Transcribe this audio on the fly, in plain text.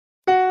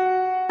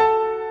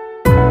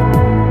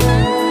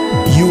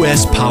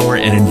US Power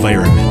and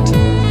Environment.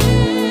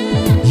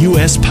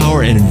 US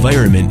Power and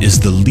Environment is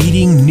the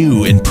leading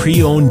new and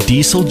pre-owned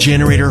diesel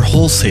generator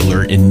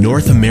wholesaler in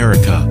North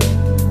America.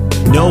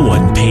 No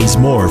one pays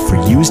more for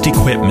used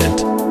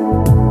equipment,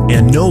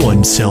 and no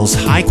one sells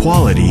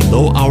high-quality,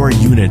 low-hour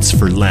units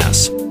for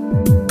less.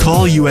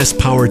 Call US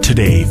Power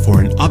today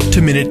for an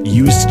up-to-minute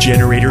used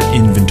generator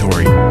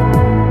inventory.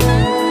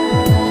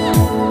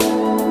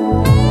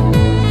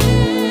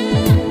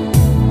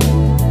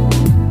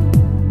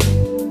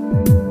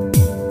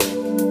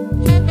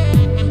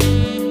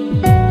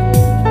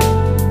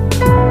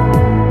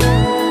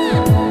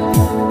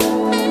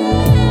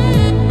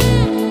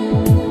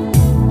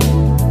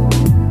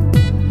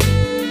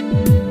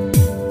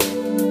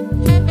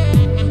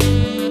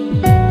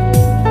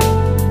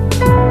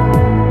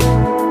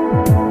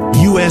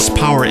 US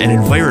Power and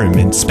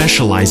Environment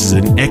specializes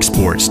in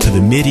exports to the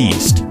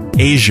Mideast,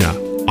 Asia,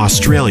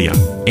 Australia,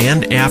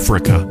 and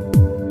Africa.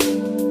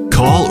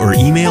 Call or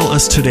email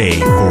us today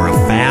for a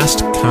fast,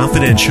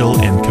 confidential,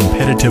 and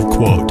competitive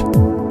quote.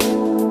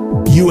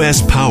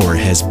 US Power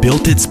has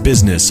built its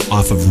business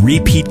off of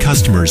repeat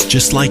customers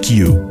just like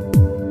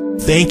you.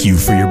 Thank you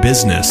for your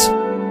business.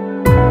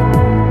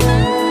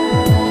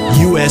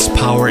 US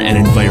Power and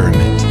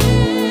Environment.